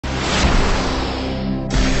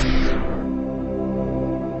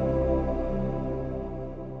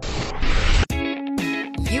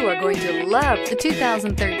going to love the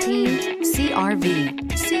 2013 CR-V.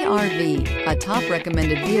 CR-V, a top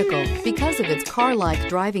recommended vehicle because of its car-like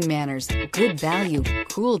driving manners, good value,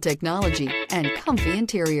 cool technology, and comfy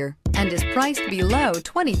interior, and is priced below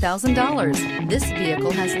 $20,000. This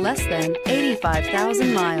vehicle has less than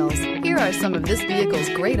 85,000 miles. Here are some of this vehicle's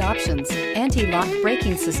great options: anti-lock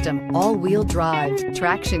braking system, all-wheel drive,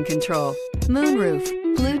 traction control, moonroof,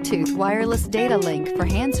 Bluetooth wireless data link for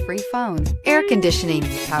hands-free phone, air conditioning,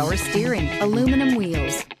 power steering, aluminum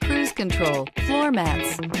wheels, cruise control, floor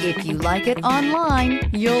mats. If you like it online,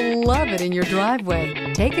 you'll love it in your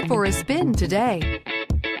driveway. Take it for a spin today.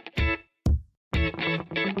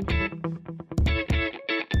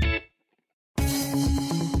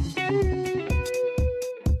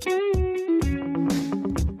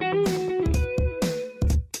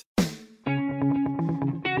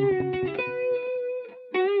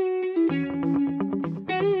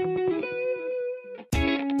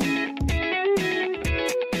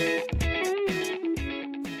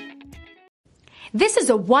 This is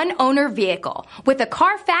a one-owner vehicle with a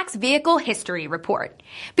Carfax Vehicle History Report.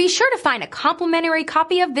 Be sure to find a complimentary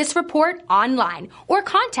copy of this report online or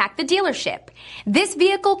contact the dealership. This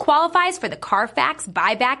vehicle qualifies for the Carfax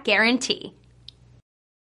Buyback Guarantee.